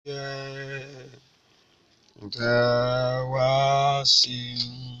Dawasim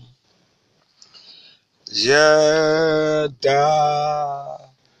Yeda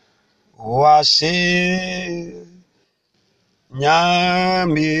Wasi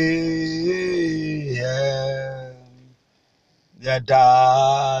Nyami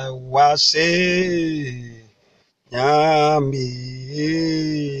Yeda Wasi Nyami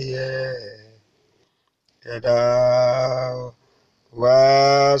Yeda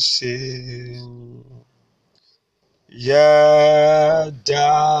Wasi Yeda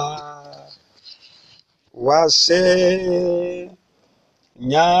Wase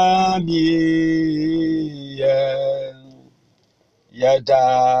Nyami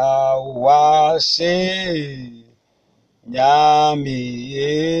Yada Wase Nyami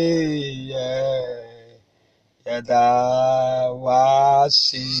Yada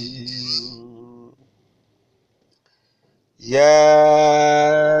Wase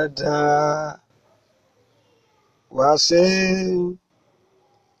Yada Wase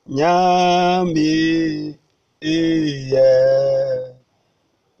Nyami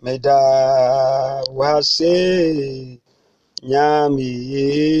Meda Wase Nyami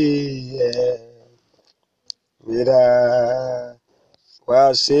Meda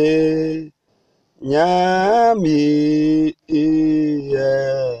Wase Nyami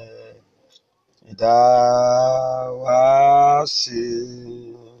Meda Wase.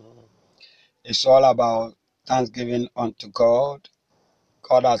 It's all about thanksgiving unto God.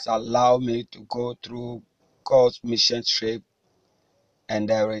 God has allowed me to go through God's mission trip and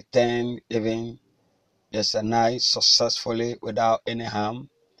I return even yes a night successfully without any harm.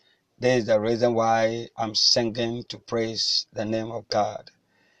 This is the reason why I'm singing to praise the name of God.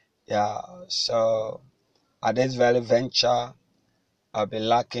 Yeah, so at this very venture, I'll be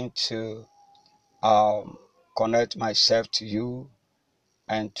lacking to connect myself to you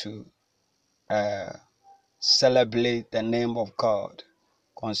and to celebrate the name of God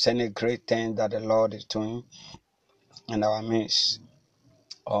concerning great things that the Lord is doing in our midst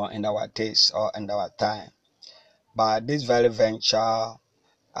or in our days or in our time. But this very venture,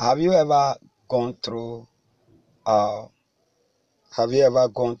 have you ever gone through uh,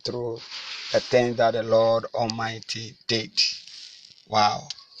 the thing that the Lord Almighty did? Wow.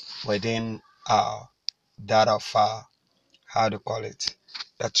 Within that of how to call it?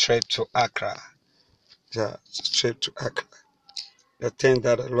 The trip to Accra. The trip to Accra. The thing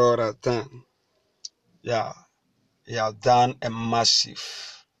that the Lord has done. Yeah. He has done a massive.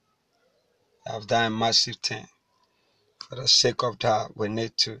 Thing. For the sake of that, we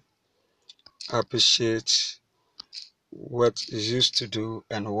need to appreciate what he used to do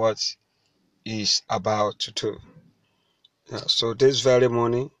and what he's about to do. Yeah, so this very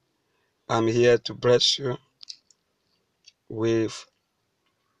morning, I'm here to bless you with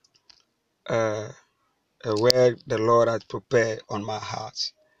a word the Lord has prepared on my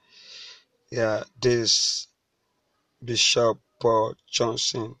heart. Yeah, this Bishop Paul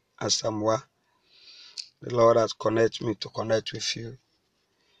Johnson Asamoah, the Lord has connected me to connect with you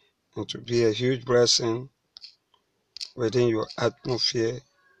and to be a huge blessing within your atmosphere.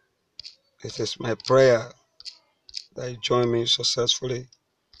 It is my prayer that you join me successfully.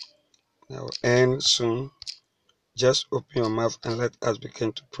 I will end soon. Just open your mouth and let us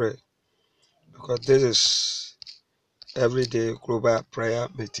begin to pray. Because this is everyday global prayer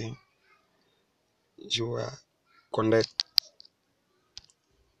meeting. You are connected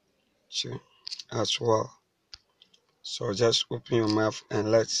to as well. So just open your mouth and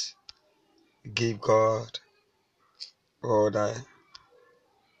let's give God all that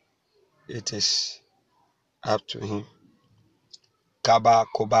it is up to Him. Kaba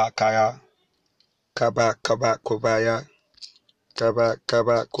Koba Kaya. Kaba Kaba Kobaya. Kaba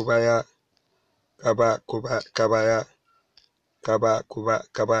Kaba Kobaya. Kaba Koba Kabaya. Kaba Koba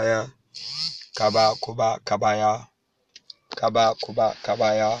Kabaya. Kaba Koba Kabaya. Kaba Koba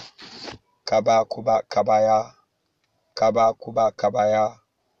Kabaya. Kaba Koba Kabaya. Kaba Koba Kabaya.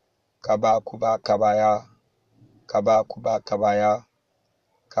 Kaba Koba Kabaya. Kaba Koba Kabaya.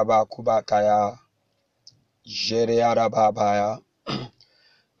 Kaba Koba Kaya. Jeriara Babaya.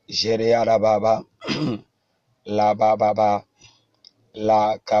 Jeriara Baba. La Baba.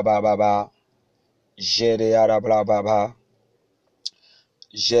 La Kababa. Jeriara Baba.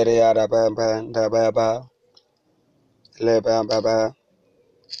 Jeriara Baba. Da Baba. Le Baba.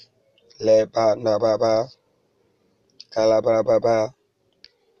 Le Baba. Kalabra Baba.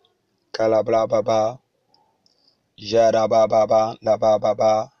 Kalabra Baba. Jara Baba. La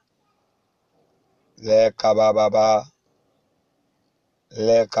Baba. Le Kababa.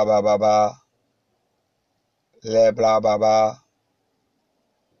 Le Kababa. Le Bla Baba.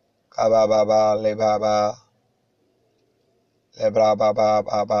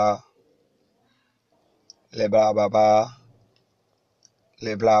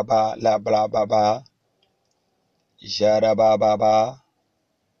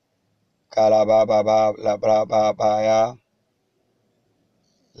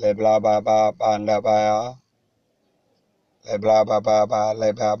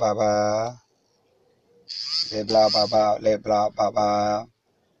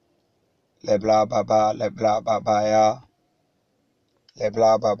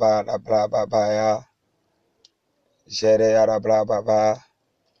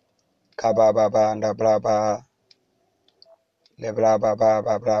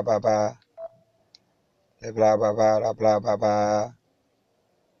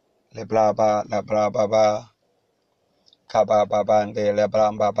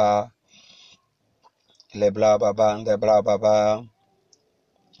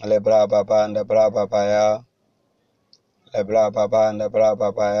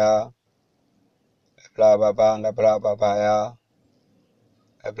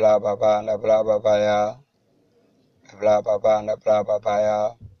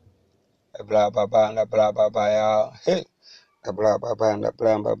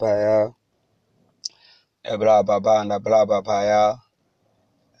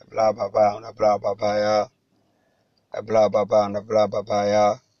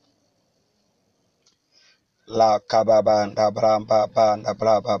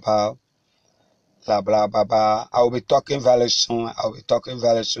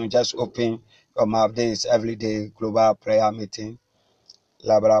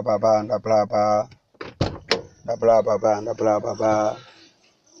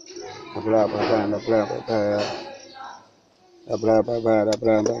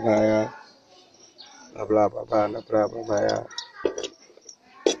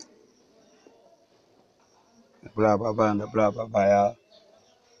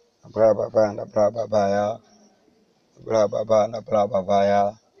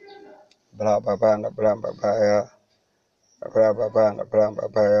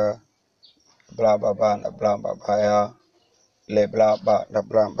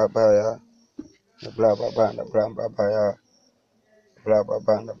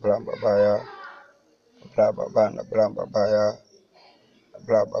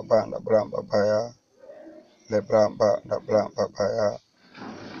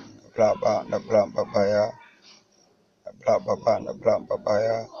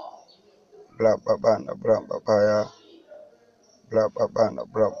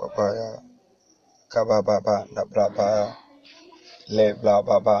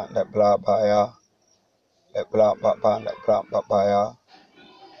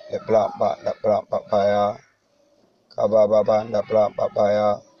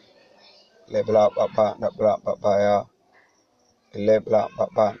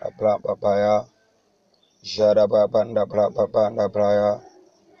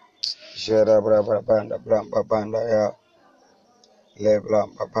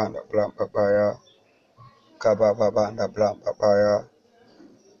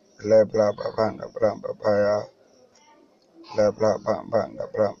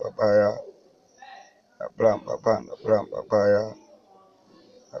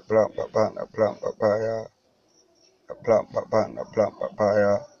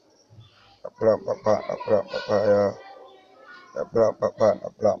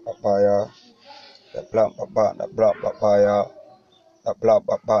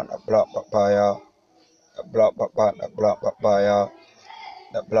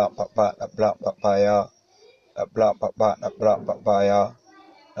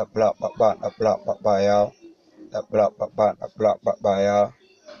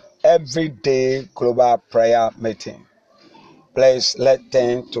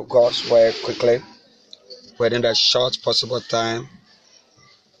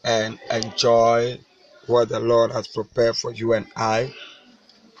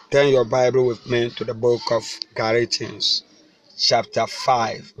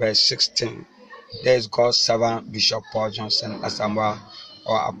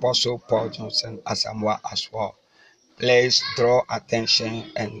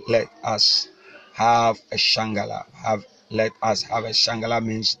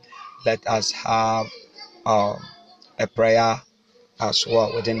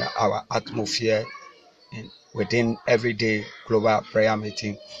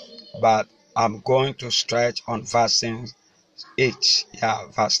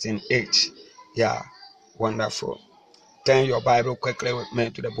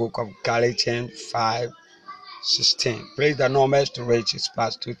 16. Please the numbers to reach is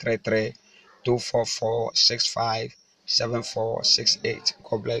 +233 244 657468.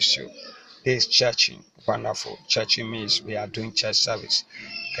 God bless you. This is churching. Wonderful. Churching means we are doing church service.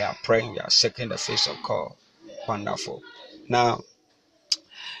 We are praying. We are seeking the face of God. Wonderful. Now,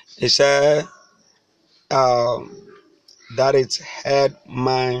 it said that it's head,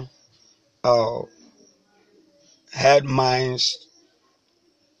 mind, head, minds,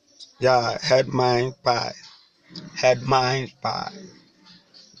 head, mind, pie. Head, mind, pie.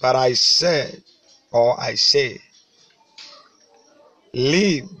 But I said, or I say,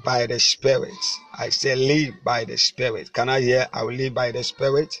 live by the Spirit. I say, live by the Spirit. Can I hear? I will live by the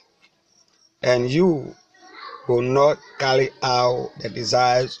Spirit. And you will not carry out the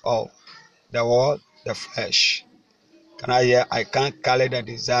desires of the world, the flesh. Can I hear? I can't carry the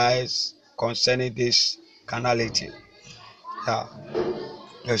desires concerning this carnality. Yeah,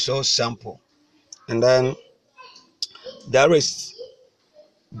 it's so simple. And then there is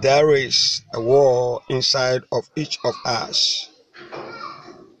a war inside of each of us.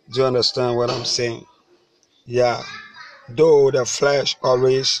 Do you understand what I'm saying? Yeah. Though the flesh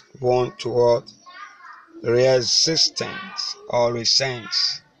always want toward resistance or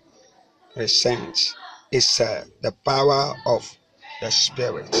resents, it's the power of the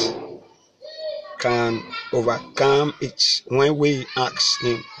Spirit can overcome it when we ask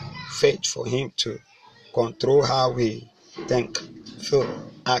Him, faith for Him to control how we think, feel,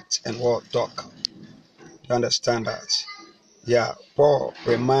 act, and talk. You understand that? Yeah, Paul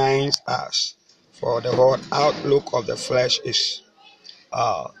reminds us, for the whole outlook of the flesh is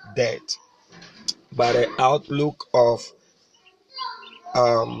death, but the outlook of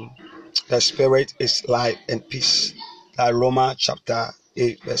the Spirit is life and peace. Like Romans chapter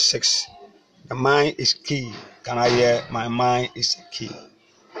 8, verse 6. The mind is key. Can I hear? My mind is key.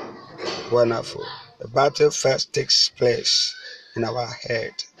 Wonderful. The battle first takes place in our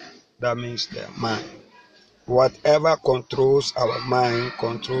head. That means the mind. Whatever controls our mind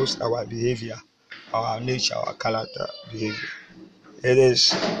controls our behavior, our nature, our character, behavior. It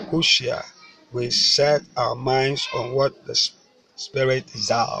is crucial we set our minds on what the Spirit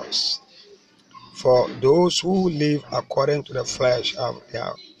desires. For those who live according to the flesh have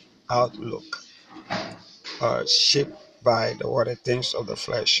their outlook shaped by the things of the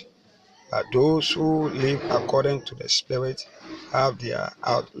flesh. But those who live according to the Spirit have their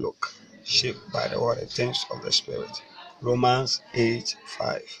outlook shaped by the things of the Spirit. Romans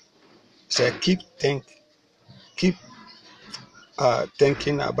 8:5 says, keep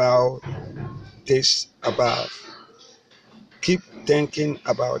thinking about this above. Keep thinking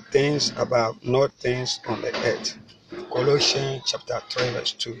about things above, not things on the earth. Colossians chapter 3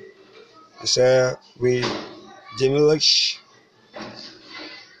 verse 2. It says, we demolish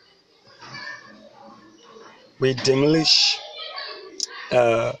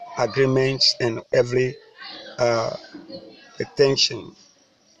agreements and every pretension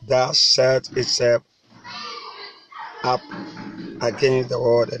that sets itself up against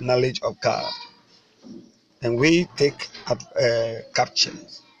the knowledge of God. And we take capture.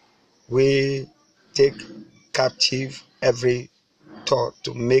 We take captive every thought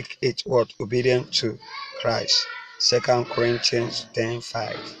to make it obedient to Christ. 2 Corinthians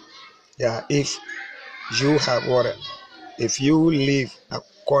 10:5. Yeah, if you have if you live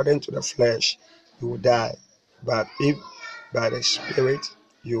according to the flesh, you will die. But if by the Spirit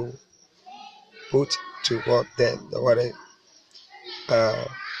you put to death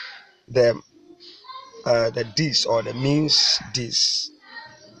the deeds or the means deeds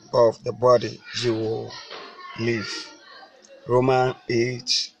of the body, you will live. Romans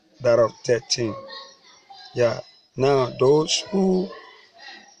 8:13. Yeah. Now those who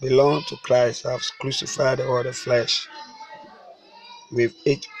belong to Christ have crucified the flesh with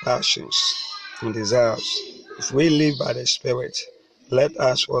its passions and desires. If we live by the Spirit, let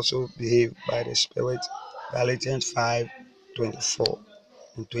us also behave by the Spirit. Galatians 5:24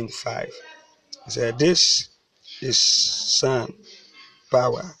 and 25. He said, this is Son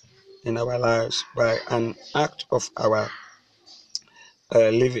power in our lives by an act of our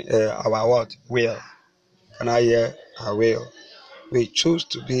living, our will. Can I hear? Our will. We choose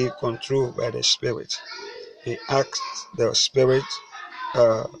to be controlled by the Spirit. We ask the Spirit,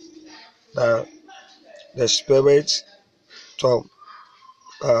 the Spirit to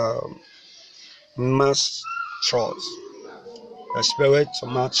master us. The Spirit to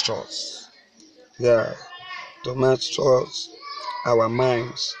master us. Yeah, to master us, our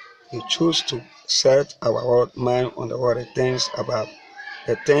minds. We choose to set our mind on the things about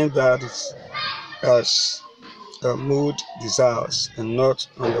the things that is mood desires, and not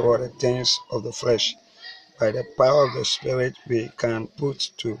on the things of the flesh. by the power of the Spirit, we can put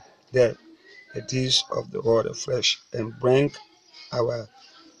to death the deeds of the world of flesh and bring our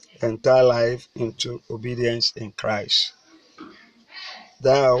entire life into obedience in Christ.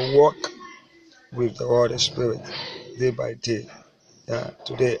 Thou walk with the Holy Spirit day by day.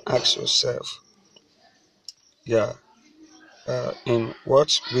 Today, ask yourself, in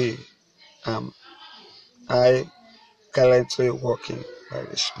what way am I currently walking by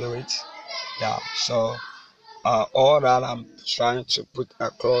the Spirit? So all that I'm trying to put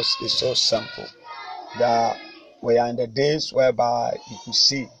across is so simple. That we are in the days whereby you could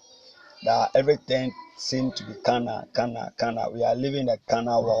see that everything seems to be carnal. We are living a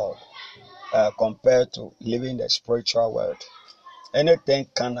carnal world compared to living the spiritual world. Anything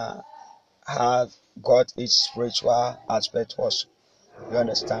carnal has got its spiritual aspect also. You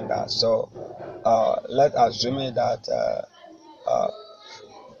understand that? So let's assume that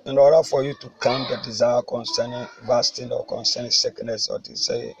in order for you to calm the desire concerning fasting or concerning sickness or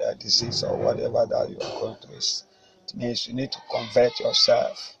disease or whatever that you are going through, it means you need to convert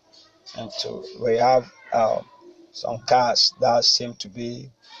yourself into. We have some cars that seem to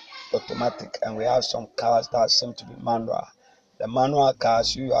be automatic, and we have some cars that seem to be manual. The manual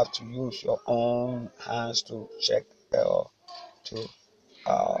cars, you have to use your own hands to check or to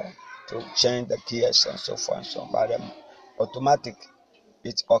change the gears and so forth and so on. But the automatic,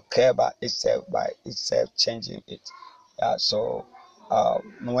 it's okay by itself changing it. So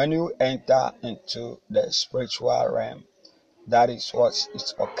when you enter into the spiritual realm, that is what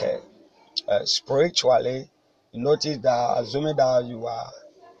is okay. Spiritually, you notice that assuming that you are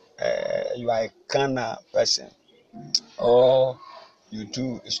a carnal person, all you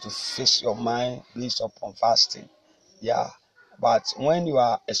do is to fix your mind based upon fasting. But when you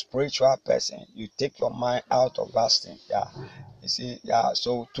are a spiritual person, you take your mind out of fasting. You see,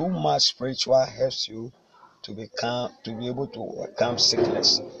 so too much spiritual helps you to be able to overcome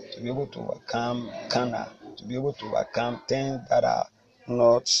sickness, to be able to overcome carnal, to be able to overcome things that are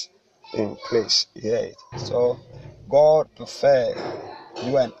not in place yet. So God prefer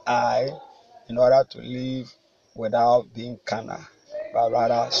you and I in order to live without being carnal, but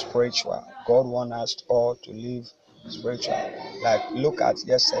rather spiritual. God wants us all to live spiritual. Like look at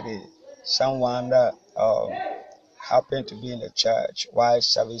yesterday, someone that happened to be in the church while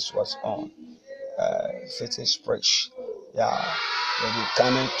service was on. Fetish preach. They'll be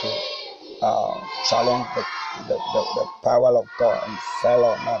coming to challenge the power of God and fell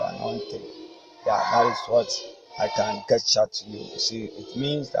on that anointing. That is what I can get out to you. You see, it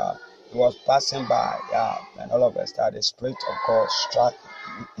means that he was passing by, and all of us that the Spirit of God struck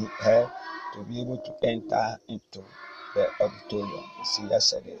her to be able to enter into the auditorium. You see,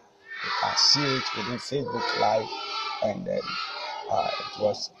 yesterday, you can see it within Facebook Live, and then it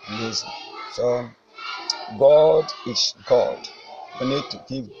was amazing. So, God is God. We need to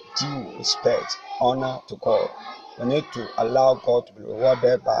give due respect, honor to God. We need to allow God to be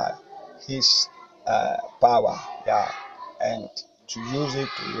rewarded by His power, and to use it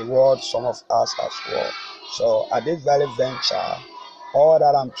to reward some of us as well. So at this very venture, all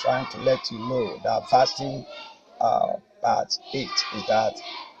that I'm trying to let you know that fasting part 8 is that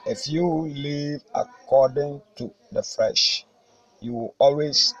if you live according to the flesh, you will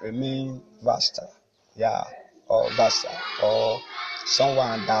always remain vaster, or vaster, or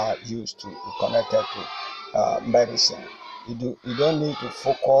someone that used to be connected to medicine. You don't need to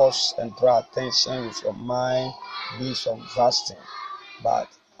focus and draw attention with your mind based on fasting, but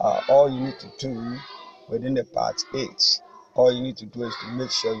all you need to do within the part 8, all you need to do is to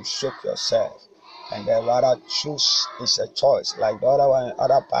make sure you soak yourself, and then rather choose. It's a choice. Like the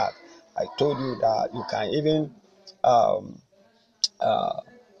other part, I told you that you can even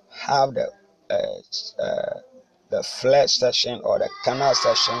have the flesh session or the carnal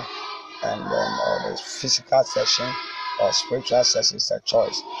session, and then or the physical session or spiritual session is a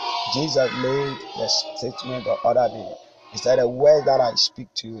choice. Jesus made the statement the other day. He said, "The words that I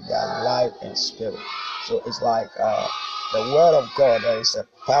speak to you, they are life and spirit." So it's like the word of God. There is a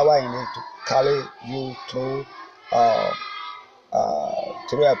power in it to carry you through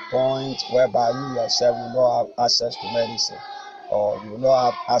a point whereby you yourself will not have access to medicine, or you will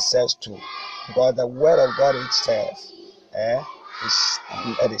not have access to, because the word of God itself is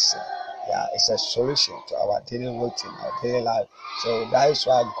medicine. It's a solution to our daily routine, our daily life. So that is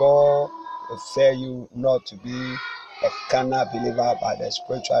why God prefer you not to be a carnal believer but a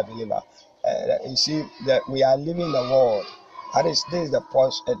spiritual believer. You see that we are living the world. This is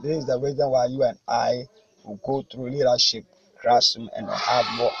the reason why you and I will go through leadership classroom and have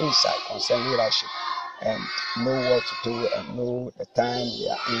more insight concerning leadership, and know what to do and know the time we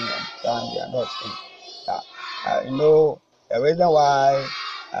are in and the time we are not in. The reason why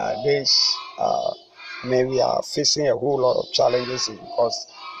this maybe we are facing a whole lot of challenges is because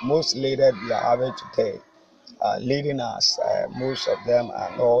most leaders we are having today leading us, most of them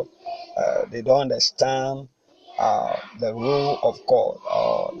are not, they don't understand the rule of God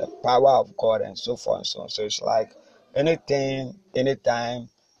or the power of God and so forth and so on. So it's like anytime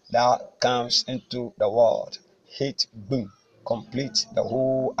that comes into the world, hit, boom, complete the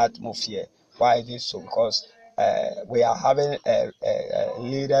whole atmosphere. Why is this so? Because we are having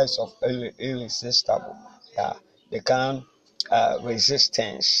leaders of irresistible. Yeah, they can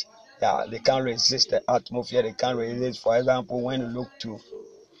resistance. Yeah, they can't resist the atmosphere. They can't resist. For example, when you look to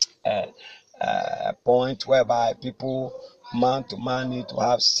uh, a point whereby people, man to man, need to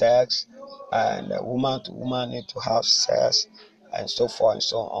have sex, and woman to woman need to have sex, and so forth and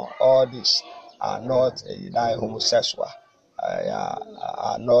so on. All these are not homosexual,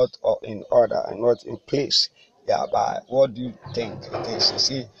 are not in order, are not in place. Yeah, but what do you think it is? You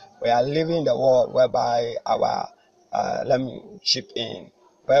see, we are living in the world whereby our, let me chip in,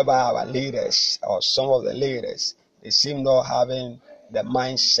 whereby our leaders or some of the leaders, they seem not having the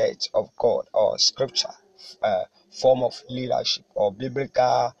mindset of God or scripture form of leadership or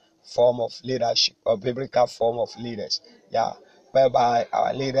biblical form of leadership or biblical form of leaders. Yeah, whereby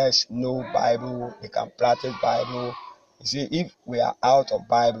our leaders know Bible, they can practice Bible. You see, if we are out of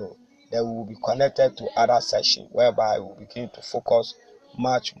Bible, then we will be connected to other session whereby we will begin to focus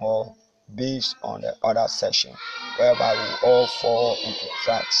much more based on the other session, whereby we all fall into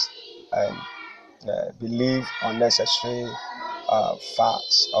tracks and believe unnecessary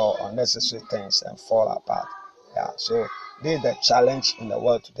facts or unnecessary things and fall apart. Yeah, so this is the challenge in the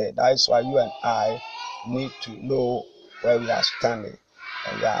world today. That is why you and I need to know where we are standing.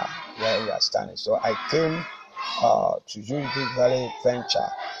 And yeah, where we are standing. So I came to use this very venture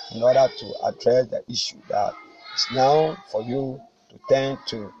in order to address the issue that it's now for you to turn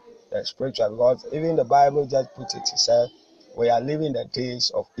to the spiritual, because even the Bible just put it said we are living the days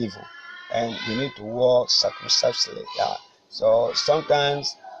of evil and we need to walk circumspectly. Yeah. So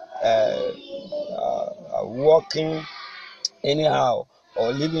sometimes walking anyhow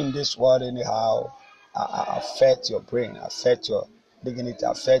or living this world anyhow affect your brain, affect your dignity,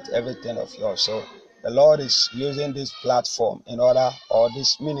 affect everything of yours. So the Lord is using this platform in order, or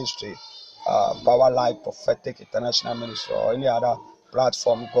this ministry, Power Life Prophetic International Ministry, or any other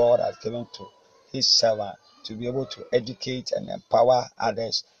platform God has given to his servant to be able to educate and empower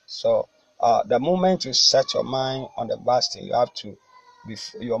others. So the moment you set your mind on the fasting, you have to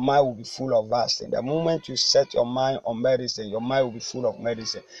your mind will be full of fasting. The moment you set your mind on medicine, your mind will be full of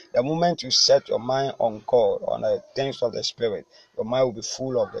medicine. The moment you set your mind on God, on the things of the Spirit, your mind will be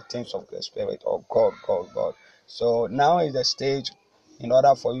full of the things of the Spirit, of God, God, God. So now is the stage in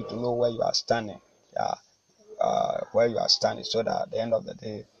order for you to know where you are standing. Yeah, where you are standing, so that at the end of the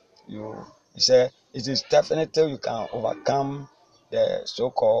day, you say it is definitely you can overcome the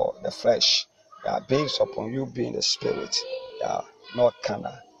so-called the flesh, based upon you being the spirit, not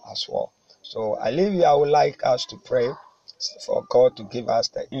carnal as well. So I leave you. I would like us to pray for God to give us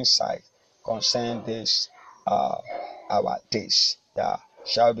the insight concerning this our days. Yeah,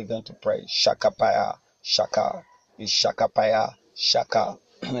 shall we begin to pray? Shakapaya, Shaka, Shakapaya, Shaka,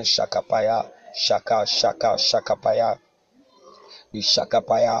 Shakapaya, Shaka, Shaka, Shakapaya,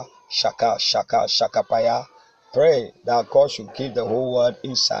 Shakapaya, Shaka, Shaka, Shakapaya. Pray that God should give the whole world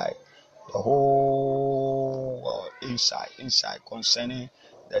insight, the whole world insight concerning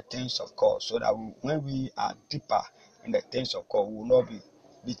the things of God, so that when we are deeper in the things of God, we will not be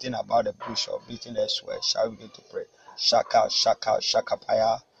beating about the bush or beating elsewhere. Shall we begin to pray? Shaka, Shaka,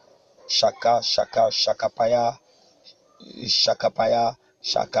 Shakapaya, Shaka, Shaka, Shakapaya, Shakapaya,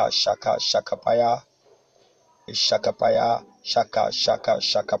 Shaka, Shaka, Shakapaya, Shakapaya, Shaka, Shaka,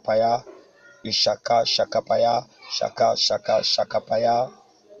 Shakapaya, Ishaka, Shakapaya, Shaka, Shaka, Shakapaya,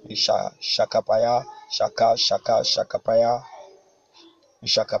 Isha, Shakapaya, Shaka, Shaka, Shakapaya,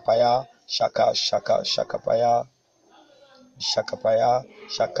 Shakapaya, Shaka, Shaka, Shakapaya, Shakapaya,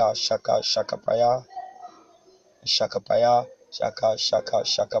 Shaka, Shaka, Shakapaya, Shakapaya, Shaka, Shaka,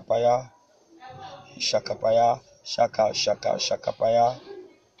 Shakapaya, Shakapaya, Shaka, Shaka, Shakapaya,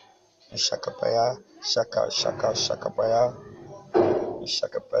 Shakapaya, Shaka, Shaka, Shakapaya,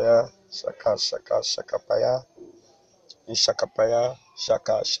 Shakapaya, Shaka, Shaka, Shakapaya, Shakapaya,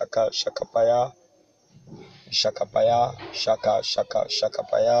 Shaka, Shaka, Shakapaya, Shakapaya, Shaka, Shaka,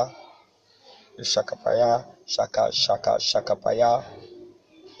 Shakapaya, Shakapaya, Shaka, Shaka, Shakapaya,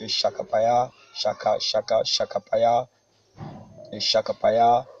 Shakapaya, Shaka, Shaka, Shakapaya,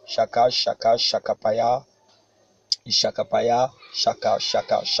 Shakapaya, Shaka, Shaka, Shakapaya, Shakapaya, Shaka,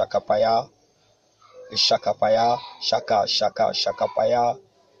 Shaka, Shakapaya, Ishakapaya, Shaka, Shaka, Shakapaya,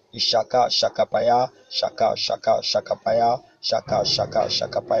 Ishaka, Shakapaya, Shaka, Shaka, Shakapaya, Shaka, Shaka,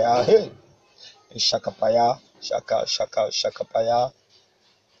 Shakapaya, hey, Ishakapaya, Shaka, Shaka, Shakapaya,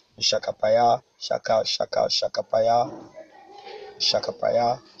 Ishakapaya, Shaka, Shaka, Shakapaya,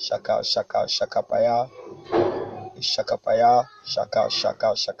 Ishakapaya, Shaka, Shaka, Shakapaya, Ishakapaya, Shaka,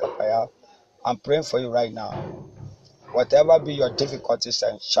 Shaka, Shakapaya. I'm praying for you right now. Whatever be your difficulties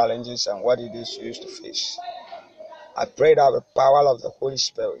and challenges and what it is you used to face, I pray that the power of the Holy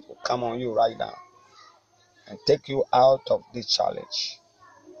Spirit will come on you right now and take you out of this challenge,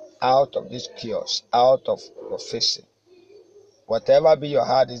 out of this chaos, out of your facing. Whatever be your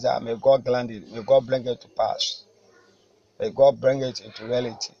heart desire, may God grant it, may God bring it to pass. May God bring it into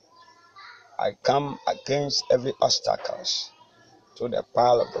reality. I come against every obstacles to the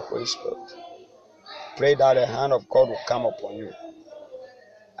power of the Holy Spirit. Pray that the hand of God will come upon you.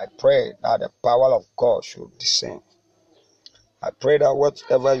 I pray that the power of God should descend. I pray that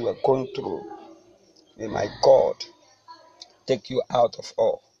whatever you are going through, may my God take you out of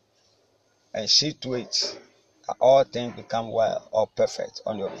all and see to it that all things become well or perfect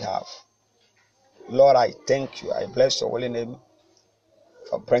on your behalf. Lord, I thank you. I bless your holy name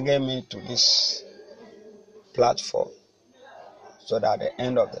for bringing me to this platform so that at the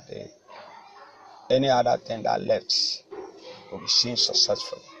end of the day, any other thing that left will be seen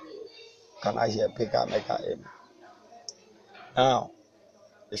successfully. Can I hear bigger, mega amen? Now,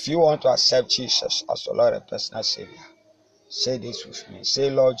 if you want to accept Jesus as your Lord and personal Savior, say this with me. Say,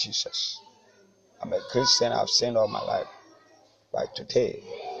 Lord Jesus, I'm a Christian. I've sinned all my life. But today,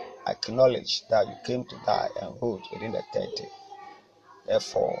 I acknowledge that you came to die and rose within the third day.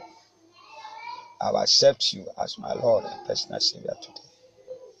 Therefore, I will accept you as my Lord and personal Savior today.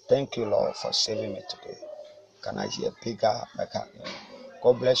 Thank you, Lord, for saving me today. Can I hear bigger, mega amen?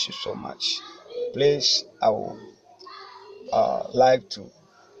 God bless you so much. Please, I would like to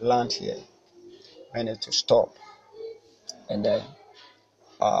land here. I need to stop. And then,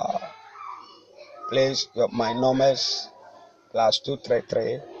 please, my numbers plus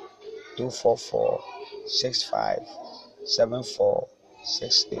 233 244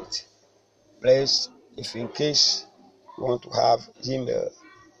 657468. Please, if in case you want to have email,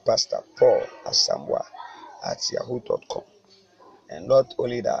 Pastor Paul Asamoah at yahoo.com. And not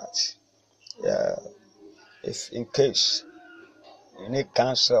only that, if in case you need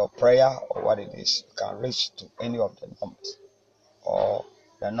counsel or prayer or what it is, you can reach to any of the numbers or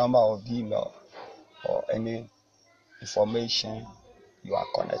the number of email or any information you are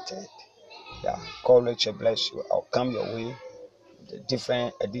connected. Yeah, God Richard bless you. I'll come your way with a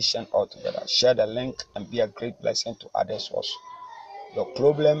different edition altogether. Share the link and be a great blessing to others also. Your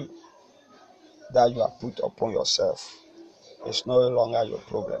problem that you have put upon yourself is no longer your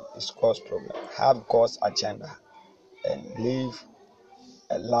problem, it's God's problem. Have God's agenda and live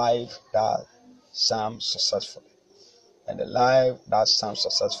a life that sounds successfully. And the life that sounds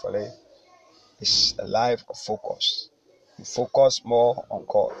successfully is a life of focus. You focus more on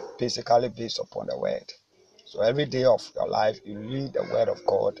God, basically based upon the word. So every day of your life, you read the word of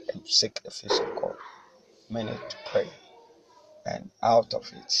God and you seek the face of God. Meaning to pray. And out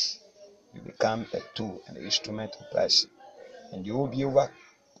of it, you become a tool and an instrument of blessing. And you will be able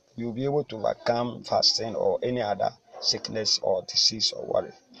to overcome fasting or any other sickness or disease or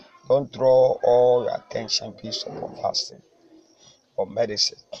worry. Don't draw all your attention based upon fasting or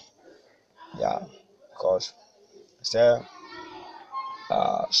medicine. Yeah, because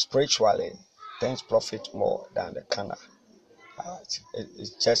spiritually, things profit more than the carnal.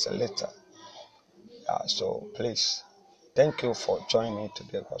 It's just a little. So please, thank you for joining me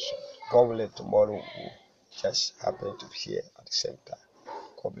today also. God willing, tomorrow we'll just happen to be here at the same time.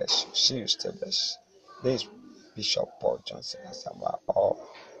 God bless you. See you, stay blessed. This is Bishop Paul Johnson Asamoah or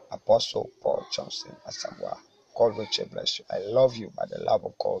Apostle Paul Johnson Asamoah. God richly bless you. I love you, but the love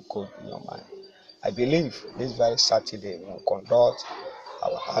of God goes in your mind. I believe this very Saturday we will conduct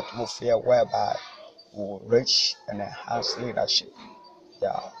our atmosphere whereby we will reach and enhance leadership.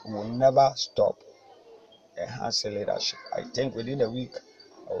 Yeah, we will never stop enhancing leadership. I think within a week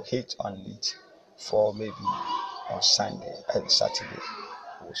I will hit on it for maybe on Sunday and Saturday.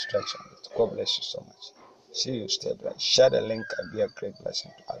 We will stretch on it. God bless you so much. See you, stay blessed. Share the link and be a great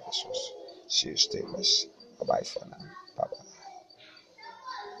blessing to others also. See you, stay blessed. Bye bye for now. Bye bye.